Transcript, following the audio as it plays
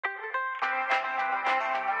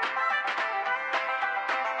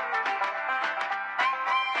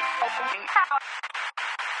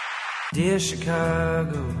Dear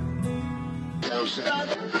Chicago.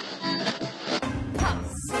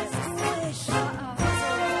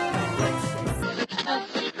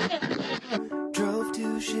 Drove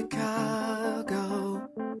to Chicago.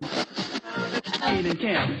 In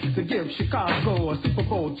camp to give Chicago a Super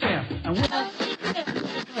Bowl champ.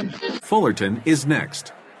 Fullerton is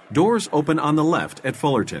next. Doors open on the left at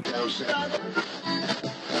Fullerton.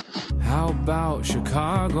 How about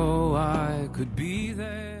Chicago? I could be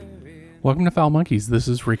there. Welcome to Foul Monkeys. This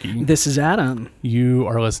is Ricky. This is Adam. You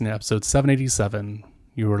are listening to episode 787.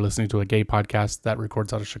 You are listening to a gay podcast that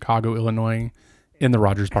records out of Chicago, Illinois, in the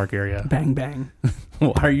Rogers Park area. Bang, bang.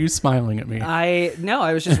 Why are you smiling at me? I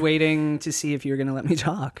was just waiting to see if you were going to let me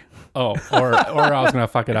talk. Oh, or I was going to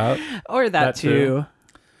fuck it up. Or that too.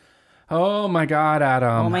 Oh my God,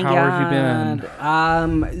 Adam. Oh my How God.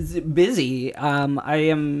 have you been? Busy. I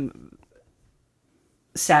am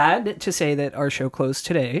sad to say that our show closed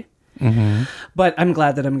today. Mm-hmm. But I'm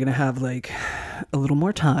glad that I'm going to have like a little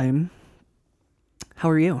more time. How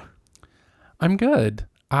are you? I'm good.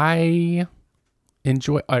 I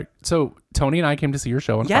enjoy... so Tony and I came to see your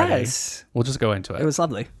show on Friday. Yes. We'll just go into it. It was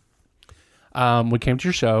lovely. We came to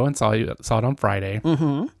your show and saw it on Friday.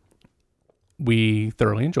 Mm-hmm. We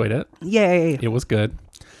thoroughly enjoyed it. Yay. It was good.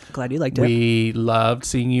 Glad you liked it. We loved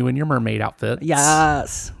seeing you in your mermaid outfit.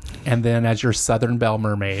 Yes. And then as your Southern Belle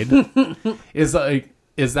Mermaid. Is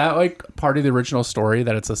that like part of the original story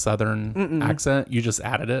that it's a Southern accent? You just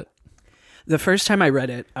added it? The first time I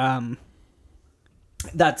read it,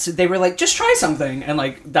 they were like, just try something. And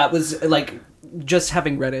like, that was like, just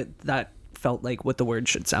having read it, that felt like what the word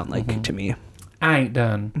should sound like to me. I ain't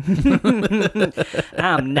done.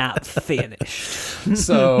 I'm not finished.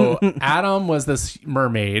 So Adam was this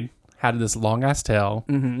mermaid, had this long ass tail.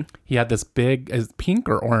 Mm-hmm. He had this big, pink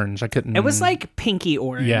or orange? I couldn't. It was like pinky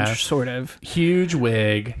orange, Yeah. sort of. Huge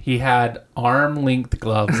wig. He had arm length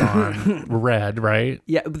gloves on, red, right?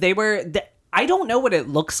 Yeah, they were. I don't know what it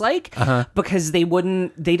looks like because they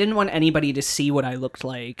didn't want anybody to see what I looked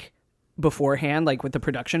like beforehand, like with the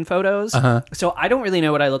production photos. So I don't really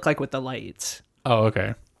know what I look like with the lights. Oh,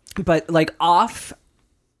 okay. But like off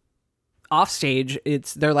stage,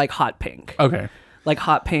 they're like hot pink. Okay. Like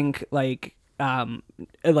hot pink, like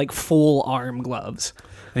full arm gloves.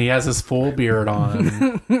 And he has his full beard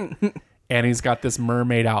on. And he's got this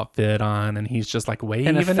mermaid outfit on. And he's just like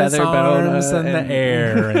waving his feather arms boa in the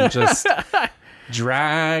air. And just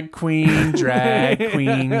drag queen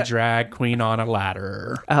on a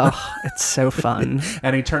ladder. Oh, it's so fun.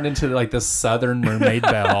 And he turned into like this Southern mermaid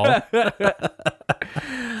belle.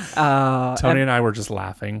 Tony and I were just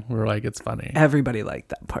laughing. We were like, it's funny. Everybody liked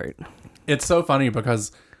that part. It's so funny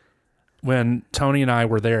because when Tony and I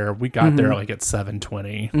were there, we got there like at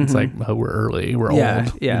 7:20. It's like, oh, we're early. We're old. Yeah.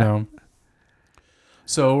 You know?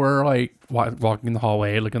 So we're like walking the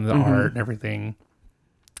hallway, looking at the art and everything.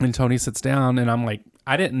 And Tony sits down and I'm like,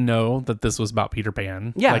 I didn't know that this was about Peter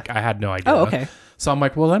Pan. Yeah. Like I had no idea. Oh, okay. So I'm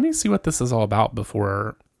like, well, let me see what this is all about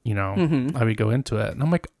before, I would go into it. And I'm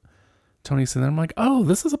like, Tony's sitting there. I'm like, oh,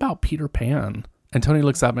 this is about Peter Pan. And Tony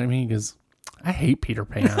looks up at me and he goes, I hate Peter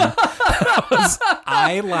Pan.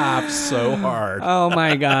 I laughed so hard. Oh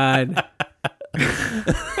my God.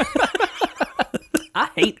 I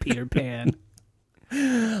hate Peter Pan.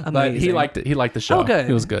 Amazing. But he liked it. He liked the show. Oh, good.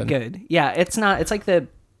 It was good. Good. Yeah, it's like the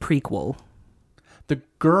prequel. The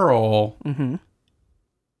girl,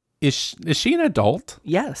 is she an adult?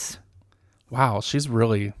 Yes. Wow, she's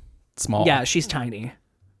really small. Yeah, she's tiny.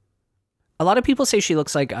 A lot of people say she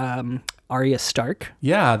looks like Arya Stark.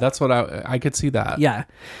 Yeah, that's what I could see that. Yeah.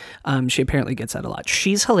 She apparently gets that a lot.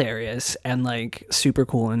 She's hilarious and like super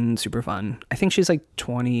cool and super fun. I think she's like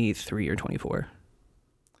 23 or 24.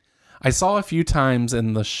 I saw a few times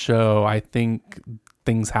in the show, I think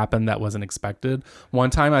things happened that wasn't expected. One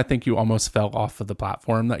time, I think you almost fell off of the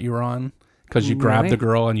platform that you were on because you grabbed the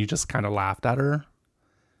girl and you just kind of laughed at her.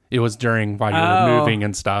 It was while you were moving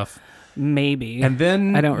and stuff. Maybe. And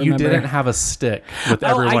then I don't remember. you didn't have a stick with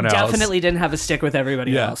everyone else. I definitely didn't have a stick with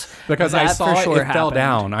everybody else. Because I saw it fell happened.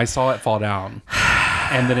 down. I saw it fall down.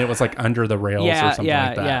 And then it was like under the rails or something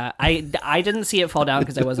like that. Yeah. I didn't see it fall down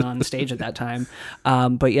because I wasn't on stage at that time.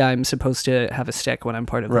 But yeah, I'm supposed to have a stick when I'm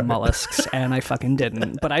part of the mollusks, and I fucking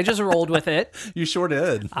didn't. But I just rolled with it. You sure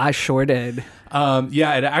did. I sure did.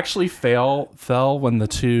 Yeah, it actually fell when the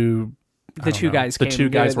two The two guys the came. two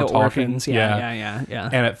guys the were talking. orphans. Yeah.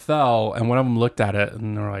 And it fell, and one of them looked at it,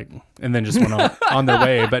 and they're like, and then just went on their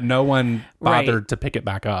way. But no one bothered to pick it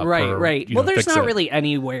back up. Right. Well, there's not it. really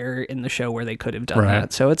anywhere in the show where they could have done Right.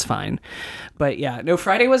 that, so it's fine. But yeah, no,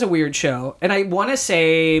 Friday was a weird show, and I want to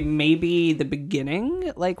say maybe the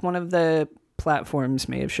beginning, like one of the platforms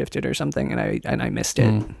may have shifted or something, and I missed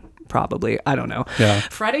it. Probably, I don't know. Yeah.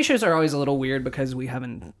 Friday shows are always a little weird because we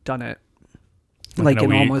haven't done it Like in a in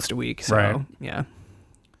week. almost a week. So Right. yeah.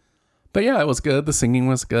 But yeah, it was good. The singing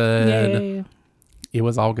was good. Yay. It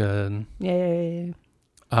was all good. Yay.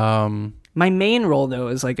 Um, My main role though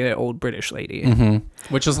is like an old British lady.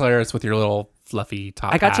 which is hilarious with your little fluffy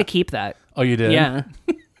top. I got to hat. keep that. Oh, you did? Yeah.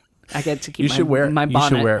 I get to keep You should wear my You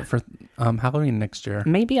bonnet. should wear it for Halloween next year.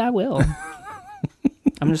 Maybe I will.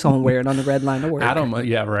 I'm just gonna wear it on the red line to work. Adam,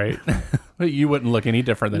 yeah, right. You wouldn't look any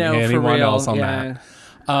different than No, for anyone real. else on Yeah.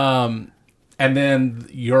 that. And then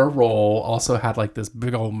your role also had like this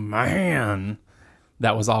big old man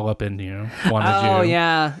that was all up in you. Oh you.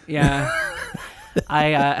 yeah. I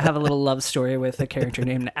have a little love story with a character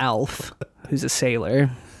named Alf, who's a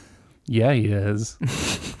sailor. Yeah, he is.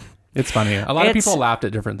 It's funny. A lot of people laughed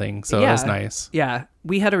at different things, so it was nice. Yeah,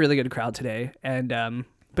 we had a really good crowd today, and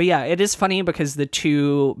but yeah, it is funny because the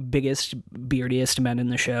two biggest, beardiest men in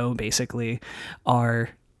the show basically are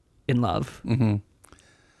in love. Mm-hmm.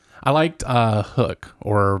 I liked Hook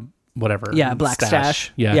or whatever. Yeah, Black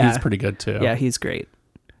Stash. Yeah, Yeah. he's pretty good too. Yeah, he's great.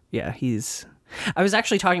 Yeah, I was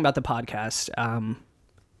actually talking about the podcast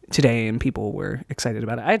today, and people were excited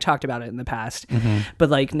about it. I had talked about it in the past, but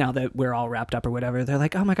like now that we're all wrapped up or whatever, they're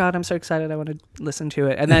like, "Oh my god, I'm so excited! I want to listen to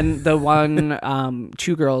it." And then the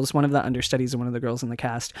two girls, one of the understudies and one of the girls in the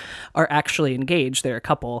cast, are actually engaged. They're a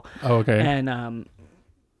couple. Oh, okay. And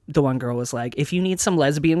the one girl was like, "If you need some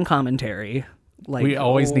lesbian commentary, like We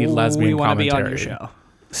always need lesbian we want to be on your commentary. show."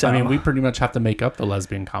 So I mean, we pretty much have to make up the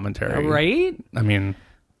lesbian commentary, right? I mean,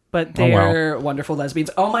 But they're wonderful lesbians.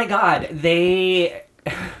 Oh my god,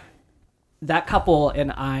 that couple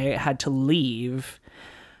and I had to leave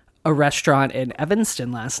a restaurant in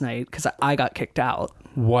Evanston last night because I got kicked out.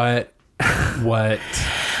 what?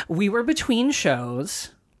 We were between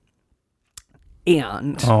shows,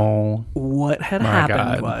 and Oh, what had my happened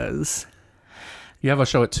God. was you have a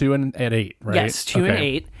show at 2 and at 8, right? yes, 2 and Okay.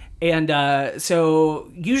 8. And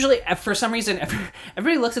so usually, for some reason,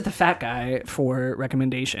 everybody looks at the fat guy for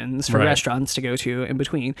recommendations for Right. restaurants to go to in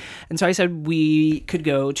between. And so I said we could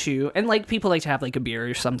go to, and like people like to have like a beer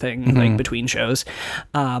or something like between shows.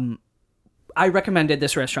 I recommended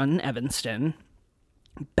this restaurant in Evanston,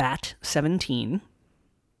 Bat 17.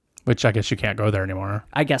 Which I guess you can't go there anymore.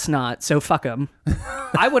 I guess not. So fuck them.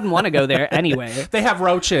 I wouldn't want to go there anyway. They have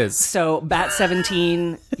roaches, So Bat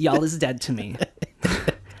 17, y'all is dead to me.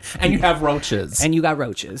 and you have roaches. And you got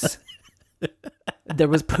roaches. There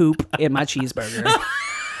was poop in my cheeseburger.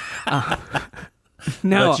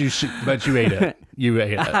 No. But you ate it. You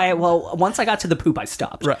ate it. Well, once I got to the poop, I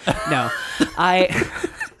stopped. Right. No.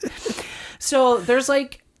 So there's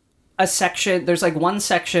like a section, there's like one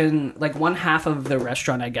section, like one half of the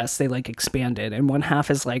restaurant, I guess, they like expanded, and one half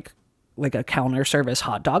is like a counter service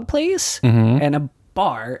hot dog place and a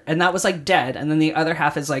bar, and that was like dead, and then the other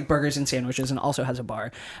half is like burgers and sandwiches and also has a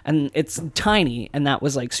bar, and it's tiny, and that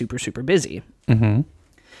was like super super busy.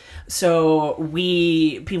 So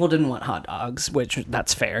people didn't want hot dogs, which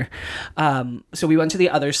that's fair. So we went to the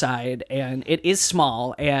other side, and it is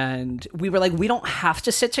small, and we were like, we don't have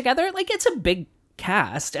to sit together, like it's a big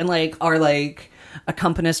cast, and like our like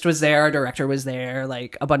accompanist was there, our director was there,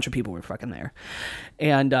 like a bunch of people were fucking there,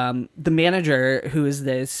 and the manager, who is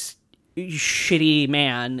this shitty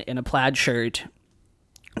man in a plaid shirt,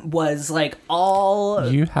 was like all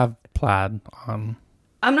You have plaid on.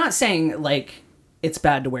 I'm not saying like it's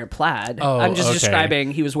bad to wear plaid. Oh, I'm just okay.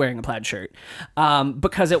 describing he was wearing a plaid shirt,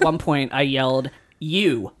 because at one point I yelled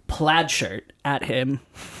 "you plaid shirt" at him.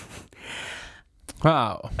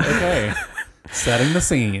 Wow. Okay. Setting the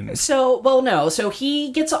scene. So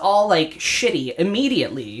he gets all like shitty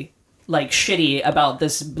immediately, like shitty about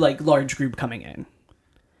this like large group coming in.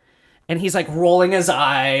 And he's like rolling his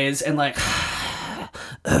eyes and like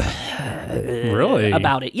Really?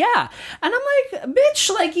 about it. Yeah. And I'm like, bitch,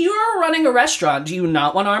 like you're running a restaurant. Do you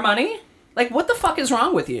not want our money? Like what the fuck is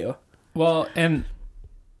wrong with you? Well, and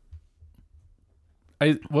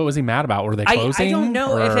what was he mad about? Were they closing? I don't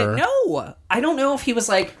know I don't know if he was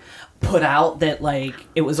like put out that like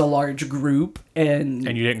it was a large group and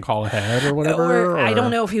And you didn't call ahead or whatever? or I don't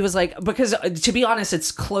know if he was like, because to be honest,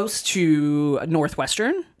 it's close to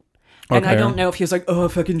Northwestern. And I Okay. don't know if he was like, oh,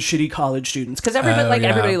 fucking shitty college students. Because everybody, Oh, yeah.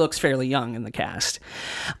 everybody looks fairly young in the cast.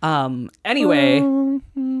 Anyway,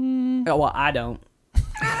 Oh, well, I don't.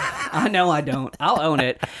 I know I don't. I'll own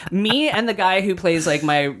it. Me and the guy who plays like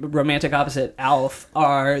my romantic opposite, Alf,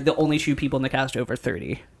 are the only two people in the cast over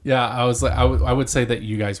 30. Yeah, I would say that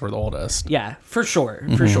you guys were the oldest. Yeah, for sure.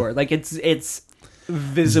 For sure. Like it's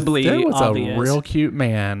visibly There was obvious. a real cute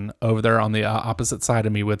man over there on the opposite side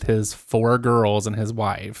of me with his 4 girls and his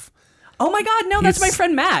wife. Oh my God, no, that's my He's-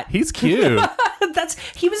 friend Matt. He's cute.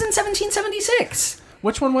 He was in 1776.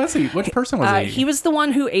 Which one was he? Which person was he? He was the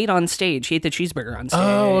one who ate on stage. He ate the cheeseburger on stage.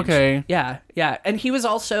 Oh, okay. Yeah, yeah. And he was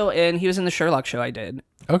also in the Sherlock show I did.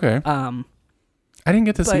 Okay. I didn't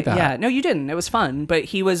get to see But that. yeah, no, you didn't. It was fun. But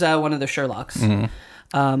he was one of the Sherlocks.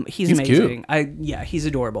 He's cute. amazing. He's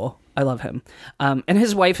adorable. I love him. And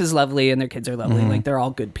his wife is lovely and their kids are lovely. Like they're all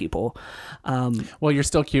good people. Well, you're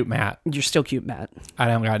still cute, Matt. You're still cute, Matt. I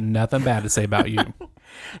don't got nothing bad to say about you.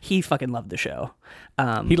 He fucking loved the show.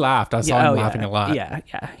 He laughed. I saw him laughing a lot. Yeah,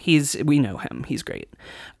 yeah. We know him. He's great.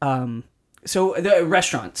 So the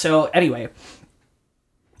restaurant. So anyway,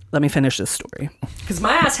 let me finish this story because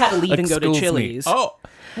my ass had to leave and go to Excuse me. Chili's. Oh,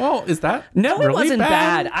 well, is that No, it really wasn't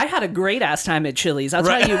bad? bad. I had a great ass time at Chili's. I'll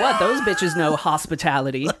tell you what, those bitches know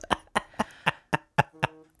hospitality.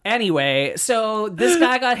 Anyway, so this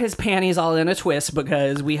guy got his panties all in a twist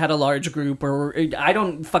because we had a large group, or I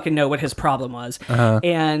don't fucking know what his problem was.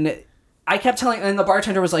 And I kept telling, and the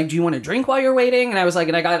bartender was like, "Do you want to drink while you're waiting?" And I was like,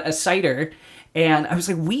 and I got a cider. And I was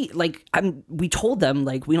like, we told them,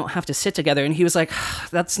 like, we don't have to sit together. And he was like,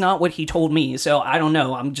 that's not what he told me. So I don't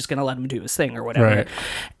know. I'm just going to let him do his thing or whatever. Right.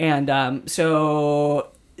 And so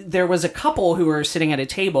there was a couple who were sitting at a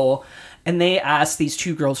table and they asked these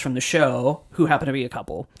 2 girls from the show who happened to be a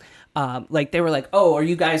couple. Like, they were like, oh, are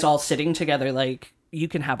you guys all sitting together? Like, you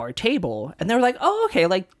can have our table. And they were like, oh, okay.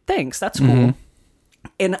 Like, thanks. That's cool.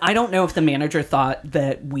 And I don't know if the manager thought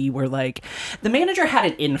that we were like, the manager had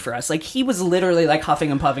it in for us. Like, he was literally like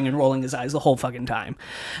huffing and puffing and rolling his eyes the whole fucking time.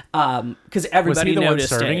 Because everybody Was he the one noticed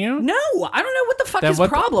serving it. you? No, I don't know what the fuck Then his what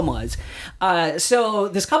the- problem was. So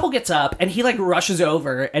this couple gets up and he like rushes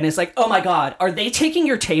over and is like, oh my God, are they taking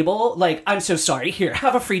your table? Like, I'm so sorry. Here,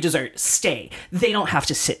 have a free dessert. Stay. They don't have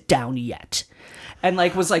to sit down yet. And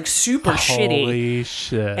like was like super shitty. Holy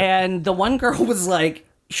shit. And the one girl was like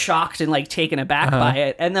shocked and like taken aback by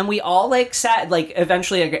it. And then we all like sat, like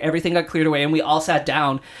eventually like, everything got cleared away and we all sat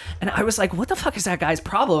down. And I was like, what the fuck is that guy's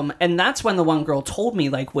problem? And that's when the one girl told me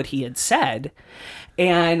like what he had said.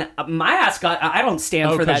 And my ass got, I don't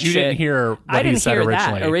stand for that 'cause you shit. didn't hear what I he didn't said hear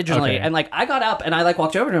originally. that originally. Okay. And like I got up and I like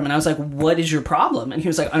walked over to him and I was like, what is your problem? And he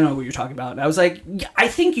was like, I don't know what you're talking about. And I was like, yeah, I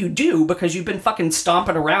think you do because you've been fucking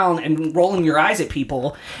stomping around and rolling your eyes at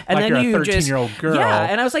people. And Like then you're a you just 13-year-old girl. Yeah,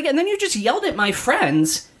 and I was like, and then you just yelled at my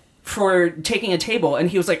friends for taking a table, and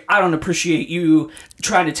he was like, I don't appreciate you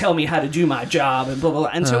trying to tell me how to do my job, and blah, blah, blah.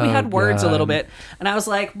 And so we had words a little bit, and I was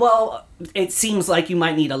like, well, it seems like you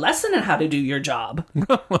might need a lesson in how to do your job.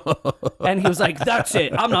 And he was like, that's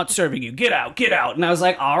it. I'm not serving you. Get out, get out. And I was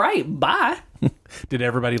like, all right, bye. Did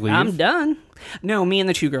everybody leave? I'm done. No, me and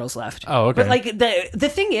the 2 girls left. Oh, okay. But like the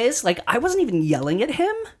thing is, like, I wasn't even yelling at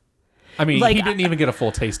him. I mean, like, he didn't even get a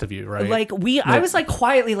full taste of you, right? Like I was like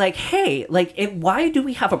quietly like, hey, like, why do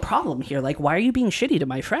we have a problem here? Like, why are you being shitty to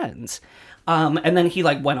my friends? And then he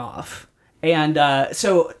like went off. And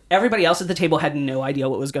so everybody else at the table had no idea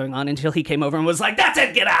what was going on until he came over and was like, that's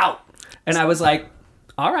it, get out. And I was like,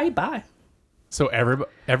 all right, bye. So not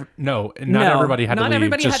everybody had to leave. Not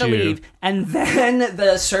everybody just had to you. leave. And then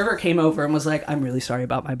the server came over and was like, I'm really sorry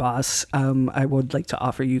about my boss. I would like to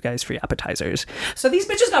offer you guys free appetizers. So these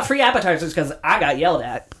bitches got free appetizers because I got yelled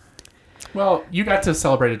at. Well, you got to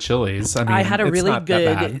celebrate at Chili's. I mean, I had a it's really not that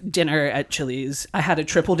bad. good dinner at Chili's. I had a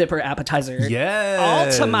triple dipper appetizer. Yes.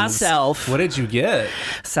 All to myself. What did you get?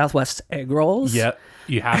 Southwest egg rolls. Yep.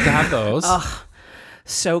 You have to have those.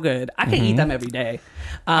 So good. I can eat them every day.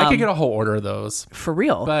 I could get a whole order of those, For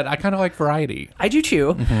real. but I kind of like variety. I do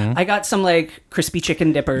too. I got some like crispy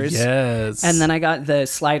chicken dippers. Yes. And then I got the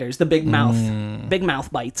sliders, the big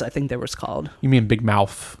mouth bites, I think they were called. You mean Big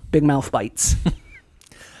Mouth? Big mouth bites.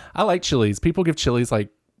 I like Chili's. People give Chili's like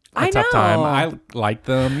a I tough know. time. I like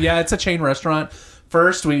them. Yeah, it's a chain restaurant.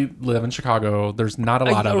 First, we live in Chicago. There's not a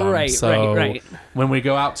lot of them. right, so right. when we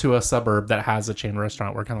go out to a suburb that has a chain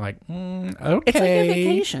restaurant, we're kind of like, okay. It's like a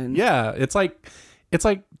vacation. Yeah, it's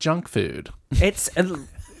like junk food. It's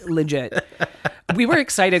legit. We were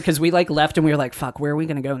excited because we like left and we were like, fuck, where are we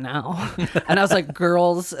going to go now? And I was like,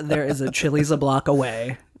 girls, there is a Chili's a block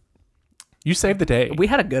away. You saved the day. We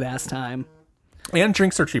had a good ass time. And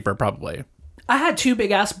drinks are cheaper, probably. I had 2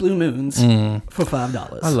 big ass Blue Moons for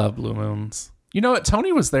 $5. I love Blue Moons. You know what?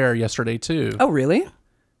 Tony was there yesterday, too. Oh, really?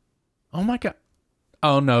 Oh, my God.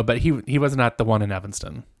 Oh no, but he wasn't at the one in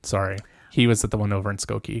Evanston. Sorry. He was at the one over in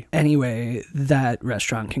Skokie. Anyway, that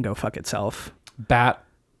restaurant can go fuck itself. Bat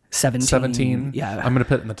 17. Yeah. I'm going to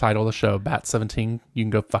put it in the title of the show, Bat 17. You can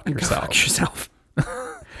go fuck yourself. Go fuck yourself.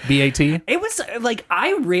 BAT? It was like,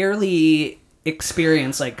 I rarely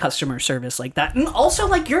experience like customer service like that. And also,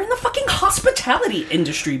 like, you're in the fucking hospitality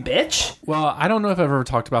industry, bitch. Well, I don't know if I've ever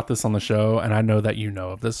talked about this on the show, and I know that you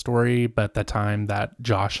know of this story, but the time that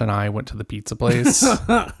Josh and I went to the pizza place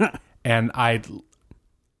and I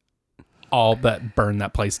all but burned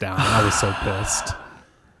that place down. I was so pissed.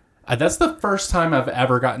 That's the first time I've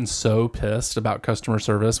ever gotten so pissed about customer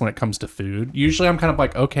service when it comes to food. Usually I'm kind of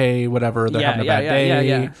like, okay, whatever, they're having a bad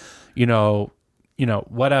day. You know,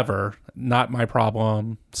 whatever, not my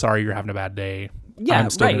problem. Sorry you're having a bad day. Yeah, I'm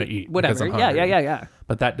still right. gonna eat. Whatever. Because I'm hungry. Yeah.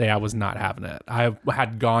 But that day I was not having it. I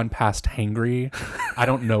had gone past hangry. I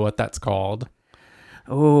don't know what that's called.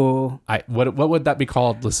 Oh. What would that be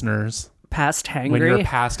called, listeners? Past hangry? When you're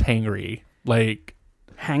past hangry. Like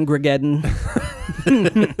Hangrigeddon.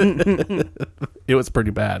 It was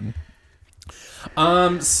pretty bad.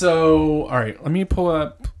 So all right, let me pull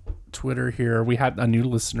up Twitter here. We had a new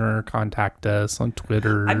listener contact us on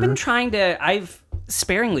Twitter. I've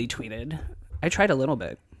sparingly tweeted. I tried a little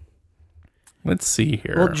bit. Let's see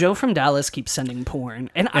here. Well, Joe from Dallas keeps sending porn,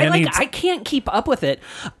 and I can't keep up with it.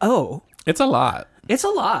 Oh, it's a lot. It's a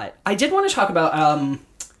lot. I did want to talk about.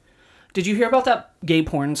 Did you hear about that gay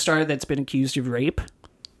porn star that's been accused of rape?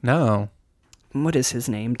 No. What is his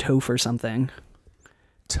name? Topher something.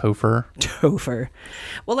 Topher.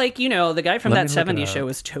 Well, like, you know, the guy from that 70s show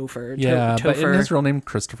was Topher. Yeah, Topher. but isn't his real name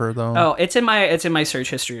Christopher, though? Oh, it's in my search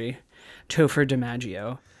history. Topher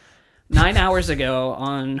DiMaggio. 9 hours ago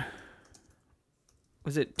on,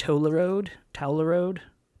 was it Towler Road?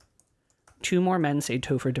 2 more men say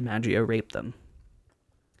Topher DiMaggio raped them.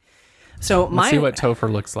 So Let's see what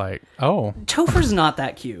Topher looks like. Oh. Topher's not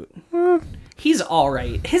that cute. He's all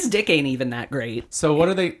right. His dick ain't even that great. So what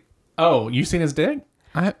are they? Oh, you seen his dick?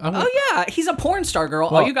 Oh yeah, he's a porn star, girl.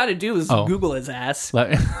 Well, all you got to do is Google his ass.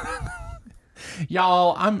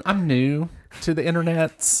 Y'all, I'm new to the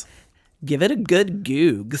internets. Give it a good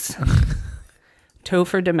googs.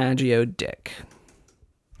 Topher DiMaggio dick.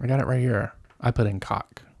 I got it right here. I put in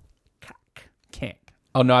cock.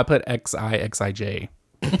 Oh no, I put XIXIJ.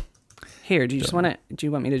 Here, do you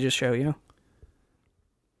want me to just show you?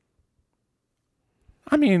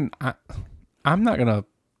 I mean, I'm not gonna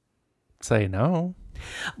say no.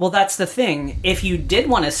 Well, that's the thing. If you did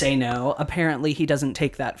want to say no, apparently he doesn't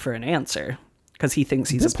take that for an answer because he thinks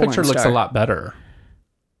he's a porn star. This picture looks a lot better.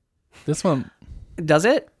 This one. Does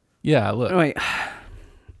it? Yeah, look. Oh, wait.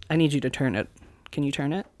 I need you to turn it. Can you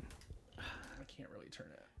turn it? I can't really turn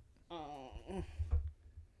it. Oh.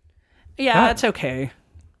 Yeah, that's okay.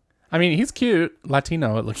 I mean, he's cute.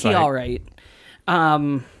 Latino, it looks like. He all right.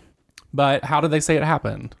 But how did they say it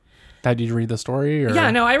happened? Did you read the story? Or? Yeah,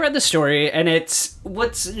 no, I read the story, and it's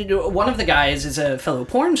one of the guys is a fellow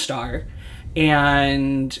porn star,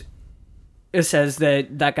 and it says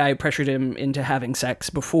that guy pressured him into having sex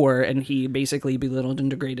before, and he basically belittled and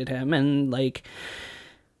degraded him, and like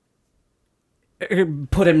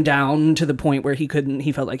put him down to the point where he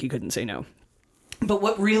felt like he couldn't say no. But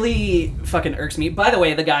what really fucking irks me, by the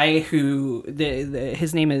way, the guy who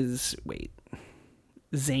his name is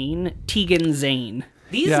Zane, Tegan Zane.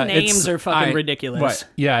 These names are fucking ridiculous. Right.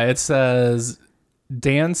 Yeah, it says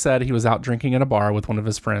Dan said he was out drinking at a bar with one of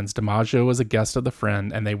his friends. DiMaggio was a guest of the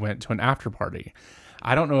friend, and they went to an after party.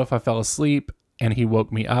 I don't know if I fell asleep and he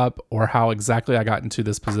woke me up or how exactly I got into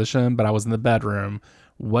this position, but I was in the bedroom,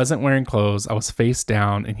 wasn't wearing clothes, I was face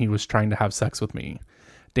down, and he was trying to have sex with me.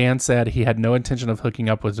 Dan said he had no intention of hooking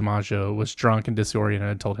up with DiMaggio, was drunk and disoriented,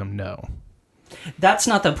 and told him no. That's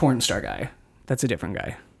not the porn star guy. That's a different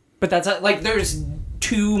guy. But that's there's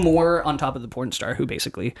 2 more on top of the porn star who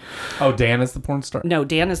basically... Oh, Dan is the porn star? No,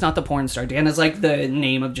 Dan is not the porn star. Dan is like the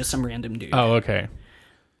name of just some random dude. Oh, okay.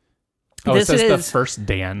 Oh, it says the first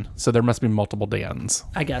Dan, so there must be multiple Dans.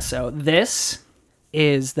 I guess so. This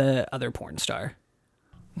is the other porn star.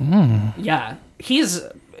 Yeah, he's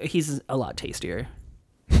a lot tastier.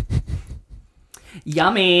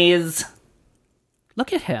 Yummies.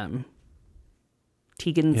 Look at him.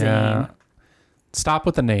 Tegan Zane. Stop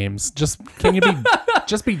with the names. Can you be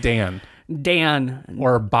just be Dan? Dan.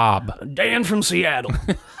 Or Bob. Dan from Seattle.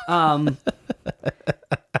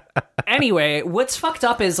 Anyway, what's fucked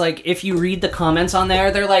up is like if you read the comments on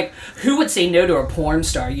there, they're like, who would say no to a porn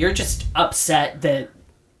star? You're just upset that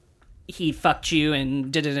he fucked you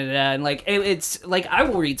and da-da-da-da. And like it's like I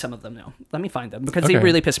will read some of them now. Let me find them because they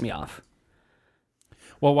really piss me off.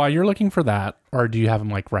 Well, while you're looking for that, or do you have them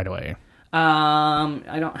like right away?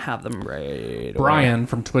 I don't have them right. Brian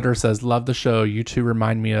from Twitter says, love the show. You two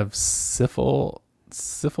remind me of Sifil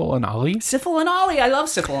and Ali. Sifil and Ollie. I love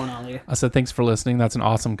Sifil and Ollie. I said, thanks for listening. That's an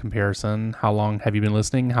awesome comparison. How long have you been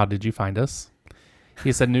listening? How did you find us?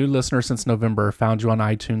 He said, new listener since November. Found you on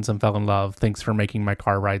iTunes and fell in love. Thanks for making my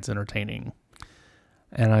car rides entertaining.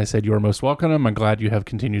 And I said, you are most welcome. I'm glad you have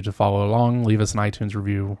continued to follow along. Leave us an iTunes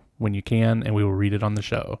review when you can, and we will read it on the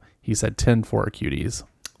show. He said 10 for cuties.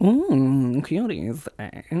 Cuties.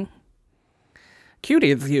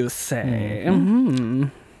 Cuties, you say. Mm-hmm.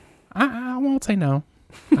 I won't say no.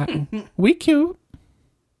 We cute.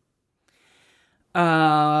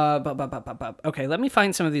 Okay, let me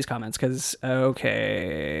find some of these comments, because,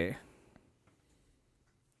 okay.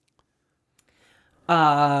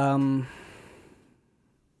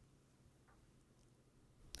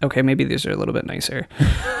 Okay, maybe these are a little bit nicer.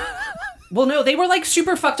 Well, no, they were like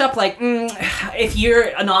super fucked up. Like, if you're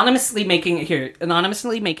anonymously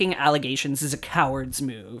making allegations is a coward's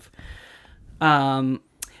move.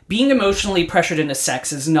 Being emotionally pressured into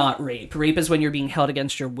sex is not rape. Rape is when you're being held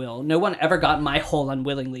against your will. No one ever got in my hole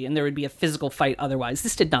unwillingly, and there would be a physical fight otherwise.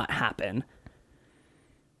 This did not happen.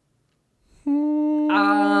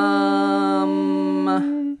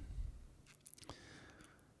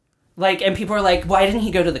 Like, and people are like, why didn't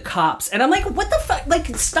he go to the cops? And I'm like, what the fuck? Like,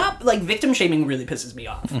 stop. Like, victim shaming really pisses me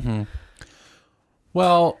off. Mm-hmm.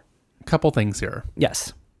 Well, a couple things here.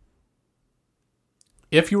 Yes.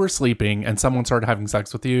 If you were sleeping and someone started having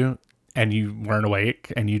sex with you and you weren't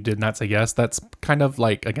awake and you did not say yes, that's kind of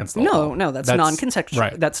like against the law. No, that's non-consensual.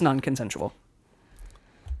 Right. That's non-consensual.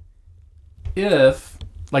 If,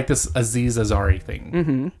 like this Aziz Ansari thing,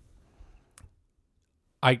 mm-hmm.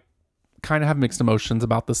 I kind of have mixed emotions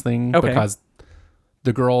about this thing Okay. because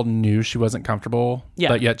the girl knew she wasn't comfortable, Yeah.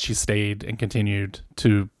 but yet she stayed and continued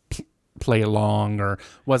to play along, or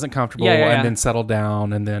wasn't comfortable Yeah. and then settled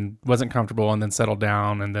down, and then wasn't comfortable and then settled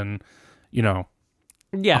down, and then, you know,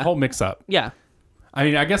 Yeah. a whole mix up. Yeah. I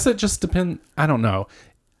mean, I guess it just depends. I don't know.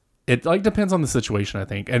 It like depends on the situation, I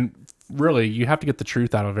think. And really, you have to get the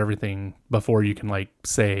truth out of everything before you can like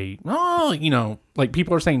say, oh, you know, like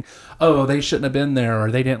people are saying, oh, they shouldn't have been there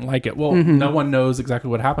or they didn't like it. Well, Mm-hmm. no one knows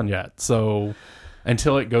exactly what happened yet. So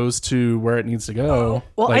until it goes to where it needs to go,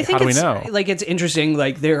 Well, like, I think how do we it's know? like it's interesting.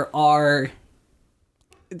 Like there are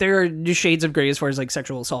shades of gray as far as like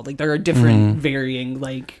sexual assault. Like there are different varying.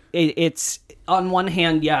 Like it's on one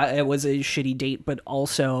hand, yeah, it was a shitty date, but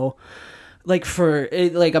also like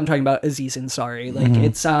like I'm talking about Aziz Ansari. Like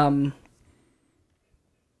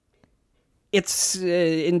it's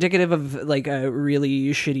indicative of like a really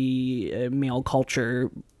shitty male culture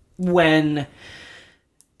when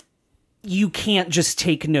you can't just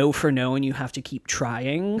take no for no and you have to keep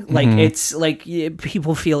trying. Like it's like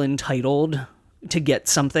people feel entitled to get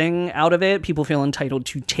something out of it. People feel entitled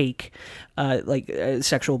to take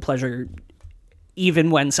sexual pleasure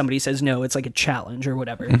even when somebody says no. It's like a challenge or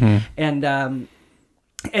whatever. And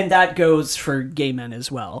that goes for gay men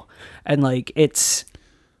as well. And like it's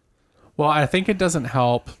Well, I think it doesn't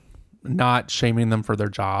help not shaming them for their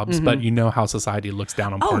jobs, but you know how society looks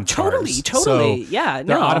down on porn totally, stars. totally. So Yeah,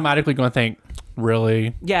 they're no. automatically going to think,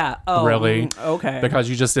 really? Yeah. Oh, Really? Okay. Because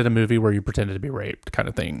you just did a movie where you pretended to be raped kind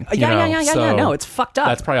of thing. you Yeah. know? Yeah. So No, it's fucked up.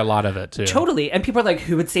 That's probably a lot of it, too. Totally. And people are like,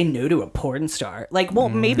 who would say no to a porn star? Like, well,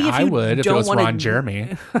 maybe if you I would if it don't was want Ron to.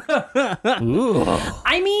 Jeremy. Ooh.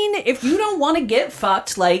 I mean, if you don't want to get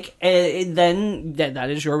fucked, like, then that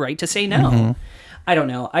is your right to say no. I don't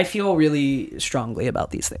know. I feel really strongly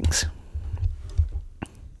about these things.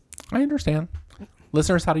 I understand.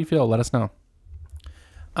 Listeners, how do you feel? Let us know.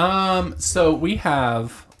 So we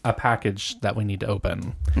have a package that we need to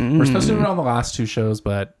open. We're supposed to do it on the last two shows,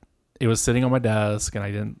 but it was sitting on my desk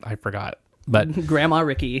and I forgot. But Grandma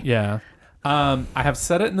Ricky. yeah. I have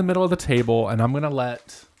set it in the middle of the table and I'm going to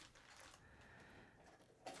let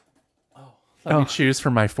me choose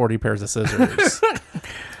from my 40 pairs of scissors.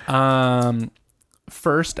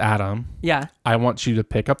 First, Adam, Yeah. I want you to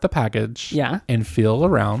pick up the package Yeah. and feel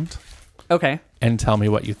around Okay. and tell me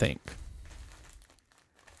what you think.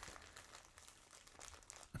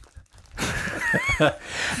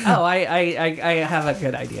 Oh, I have a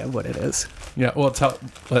good idea of what it is. Yeah, well,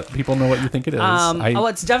 let people know what you think it is.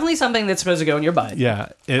 It's definitely something that's supposed to go in your butt. Yeah,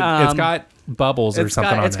 it's got bubbles or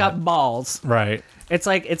something on it. It's got balls. Right. It's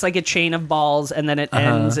like a chain of balls, and then it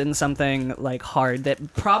ends in something like hard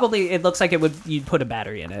that probably it looks like you'd put a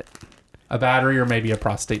battery in it. A battery or maybe a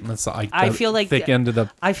prostate massage. I feel like thick end of the.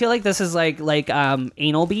 I feel like this is like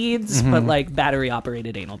anal beads, but like battery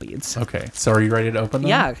operated anal beads. Okay, so are you ready to open them?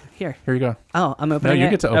 Yeah, here. Here you go. Oh, I'm No, opening it. you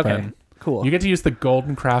get to open. Okay. Cool. You get to use the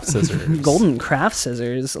golden craft scissors. Golden craft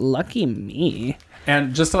scissors. Lucky me.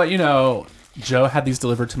 And just to let you know, Joe had these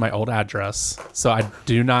delivered to my old address, so I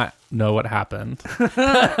do not know what happened.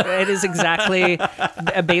 It is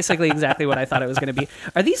basically exactly what I thought it was going to be.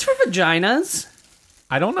 Are these for vaginas?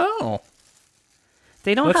 I don't know.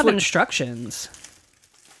 They don't Let's have look- instructions.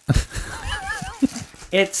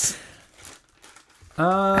 It's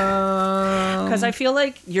because I feel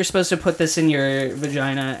like you're supposed to put this in your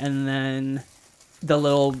vagina, and then the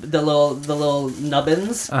little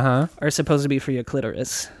nubbins are supposed to be for your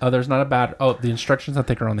clitoris. Oh, there's not a bad. Oh, the instructions I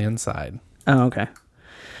think are on the inside. Oh, okay.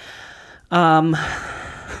 I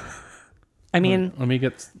mean, Let me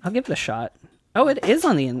get. I'll give it a shot. Oh, it is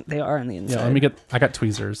on the. They are on the inside. Yeah, let me get. I got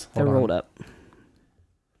tweezers. They're Hold on. rolled up.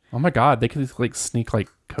 Oh my god, they could like sneak like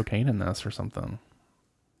cocaine in this or something.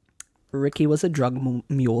 Ricky was a drug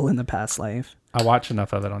mule in the past life. I watch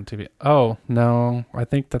enough of it on TV. Oh no, I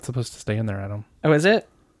think that's supposed to stay in there, Adam. Oh, is it?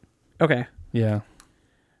 Okay. Yeah.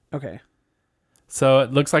 Okay. So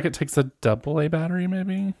it looks like it takes a AA battery,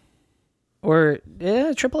 maybe. Or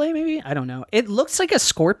AAA maybe? I don't know. It looks like a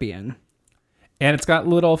scorpion. And it's got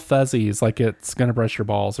little fuzzies, like it's gonna brush your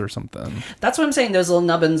balls or something. That's what I'm saying. Those little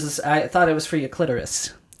nubbins. I thought it was for your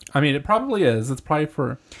clitoris. I mean, it probably is. It's probably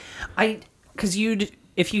for. Because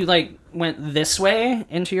if you like went this way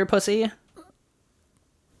into your pussy,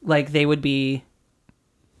 like they would be.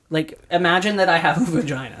 Like, imagine that I have a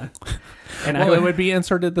vagina. And Well, it would be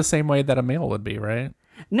inserted the same way that a male would be, right?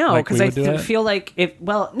 No, Like because we I would do it? feel like if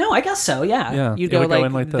no, I guess so. Yeah, Yeah, you it go would go like,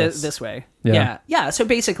 in like this. this way. Yeah. Yeah. So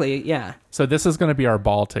basically, yeah, So this is going to be our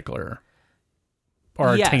ball tickler, or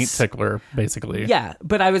our Yes. taint tickler, basically. yeah.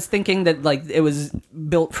 But I was thinking that like it was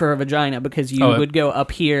built for a vagina because you Oh, would go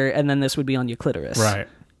up here and then this would be on your clitoris. Right.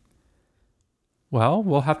 Well,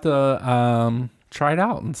 we'll have to try it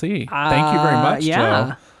out and see. Thank you very much, yeah.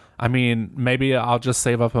 Joe. I mean, maybe I'll just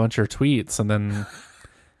save up a bunch of tweets and then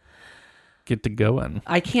get to going.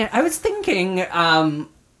 I can't. I was thinking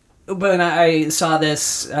when I saw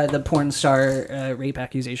this, the porn star rape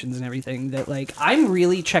accusations and everything, that like I'm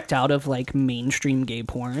really checked out of like mainstream gay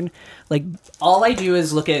porn. Like all I do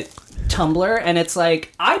is look at Tumblr, and it's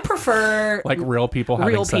like I prefer Like real people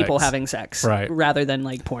having sex. Right. rather than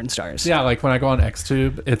like porn stars. Yeah, like when I go on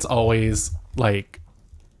XTube, it's always like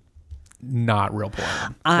not real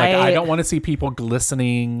porn. I don't want to see people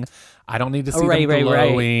glistening. I don't need to see them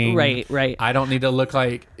glowing. Right. I don't need to look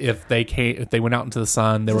like if they went out into the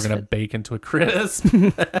sun, they were going to bake into a crisp.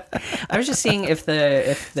 I was just seeing if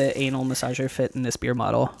the anal massager fit in this beer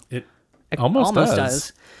model. It almost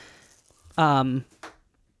does. No,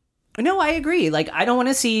 I agree. Like, I don't want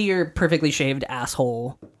to see your perfectly shaved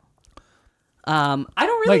asshole. I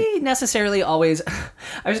don't really necessarily always.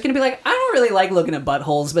 I was gonna be like, I don't really like looking at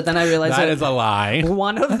buttholes, but then I realized That is a lie.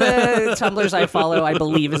 one of the Tumblrs I follow, I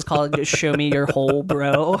believe, is called "Show Me Your Hole,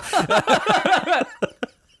 Bro."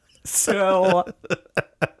 So,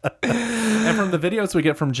 And from the videos we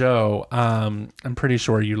get from Joe, I'm pretty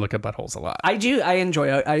sure you look at buttholes a lot. I do. I enjoy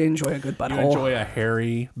a good You butthole. enjoy a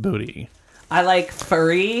hairy booty. I like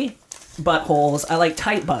furry buttholes. I like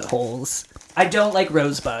tight buttholes. I don't like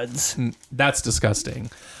rosebuds. That's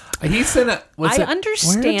disgusting. He sent it. I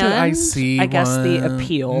understand, Where did I see? I guess, the one?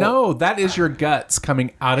 appeal. No, that is your guts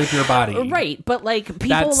coming out of your body. Right, but like people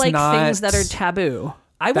That's like not- things that are taboo.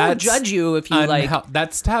 I won't That's judge you if you like.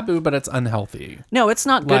 That's taboo, but it's unhealthy. No, it's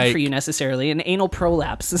not good like- for you necessarily. And anal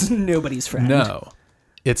prolapse is nobody's friend. No,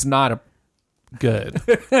 it's not good.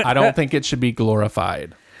 I don't think it should be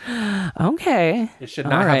glorified. Okay. It should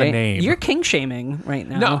not have a name. You're king shaming right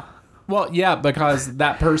now. No. Well, yeah, because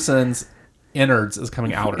that person's innards is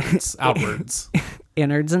coming outwards.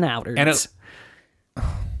 Innards and outers. And it,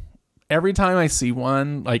 every time I see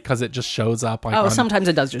one, like, because it just shows up. Like, sometimes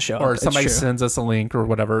it does just show up. or It's somebody true. sends us a link or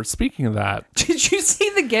whatever. Speaking of that, Did you see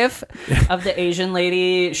the gif of the Asian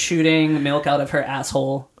lady shooting milk out of her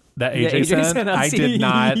asshole? that AJ sent, I did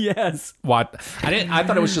not Yes. watch. I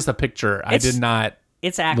thought it was just a picture. I did not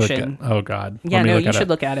It's look action. at. Oh God. Yeah, Let me no, look you at should it.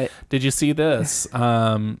 look at it. Did you see this?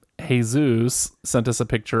 Jesus sent us a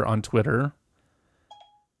picture on Twitter.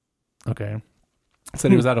 Okay. Said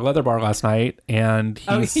he was at a leather bar last night and he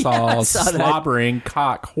Oh, saw yeah, I saw that. slobbering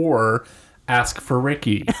cock whore ask for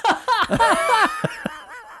Ricky.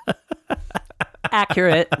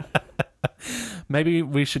 Accurate. Maybe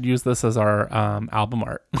we should use this as our album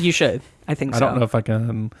art. You should. I think so. I don't know if I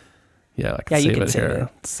can. Yeah, I can Yeah, you save can it save here.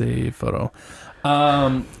 it. Save photo.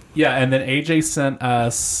 Yeah, and then AJ sent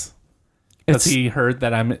us because he heard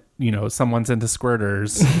that I'm, someone's into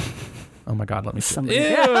squirters. Oh my God, let me see. Somebody-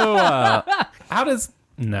 Ew. How does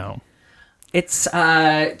no? It's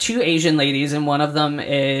two Asian ladies, and one of them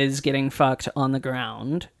is getting fucked on the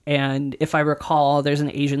ground. And if I recall, there's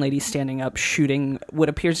an Asian lady standing up shooting what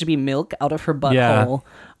appears to be milk out of her butthole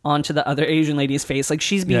onto the other Asian lady's face. Like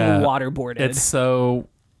she's being waterboarded. It's so...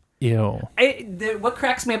 Ew. What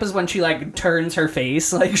cracks me up is when she like turns her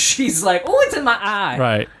face. Like she's like, oh, it's in my eye.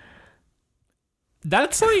 Right.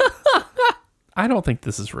 That's like... I don't think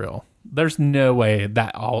this is real. There's no way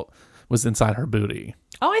that all was inside her booty.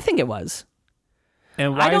 Oh, I think it was.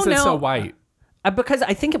 And why is it so white? Because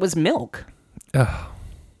I think it was milk. Ugh.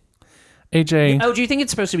 AJ. Oh, do you think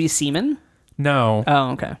it's supposed to be semen? No.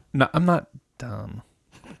 Oh, okay. No, I'm not dumb.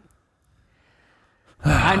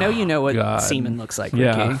 I know you know what semen looks like, Ricky.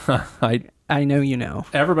 Yeah. I know you know.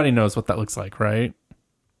 Everybody knows what that looks like, right?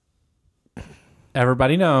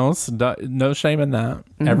 Everybody knows. No shame in that.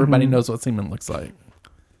 Mm-hmm. Everybody knows what semen looks like.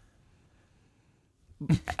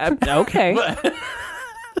 Okay.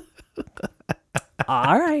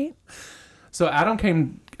 All right. So Adam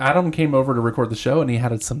came over to record the show, and he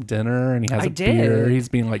had some dinner, and he has beer. He's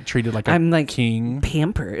being like treated like a king,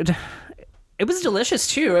 pampered. It was delicious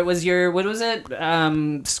too. It was your, what was it?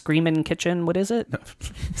 Screamin' Kitchen. What is it? No.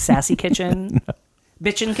 Sassy Kitchen. No.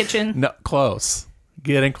 Bitchin' Kitchen. No, close.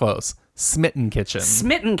 Getting close. Smitten Kitchen.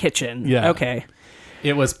 Smitten Kitchen. Yeah. Okay.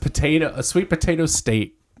 It was a sweet potato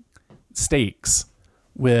steaks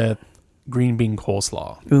with green bean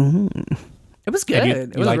coleslaw. Ooh. It was good.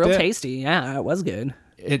 It was real it? Tasty. Yeah, it was good.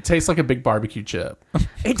 It tastes like a big barbecue chip.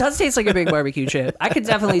 It does taste like a big barbecue chip. I could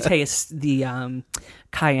definitely taste the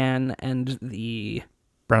cayenne and the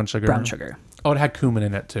brown sugar. Oh, it had cumin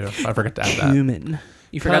in it too. I forgot to add that. Cumin.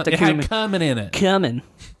 You forgot the cumin. It had cumin in it. Cumin.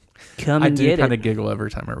 I do kind of giggle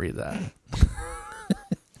every time I read that.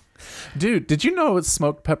 Dude, did you know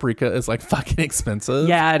smoked paprika is like fucking expensive?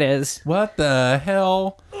 Yeah, it is. What the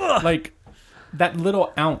hell? Ugh. Like that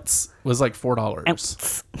little ounce was like $4.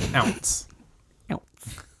 Ounce.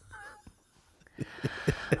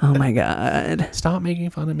 Oh my God. Stop making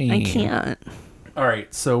fun of me. I can't. All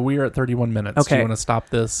right, so we are at 31 minutes. Okay. Do you want to stop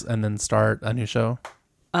this and then start a new show?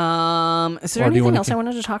 Is there anything else I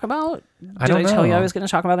wanted to talk about? Did I tell you I was going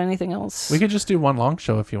to talk about anything else? We could just do one long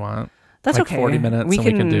show if you want. That's like okay. 40 minutes. We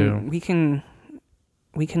can do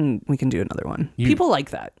another one. People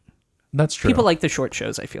like that. That's true. People like the short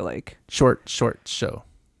shows, I feel like. Short show.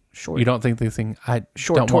 Short. You don't think they sing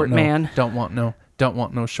short don't tort want man. Don't want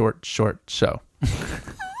no short show.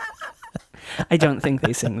 I don't think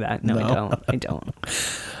they sing that. No, I don't.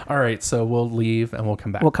 All right, so we'll leave and we'll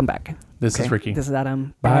come back. We'll come back. This is Ricky. This is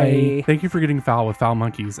Adam. Bye. Thank you for getting foul with Foul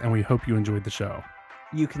Monkeys, and we hope you enjoyed the show.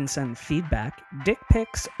 You can send feedback, dick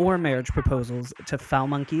pics, or marriage proposals to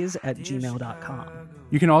foulmonkeys@gmail.com.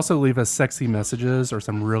 You can also leave us sexy messages or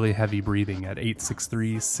some really heavy breathing at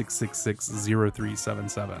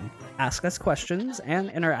 863-666-0377. Ask us questions and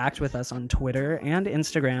interact with us on Twitter and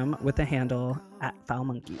Instagram with the handle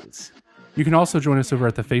 @foulmonkeys. You can also join us over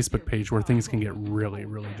at the Facebook page where things can get really,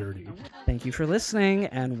 really dirty. Thank you for listening,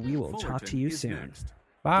 and we will talk to you soon. Next.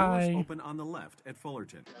 Bye. Doors open on the left at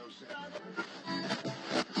Fullerton.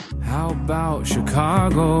 How about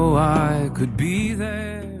Chicago? I could be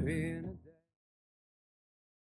there.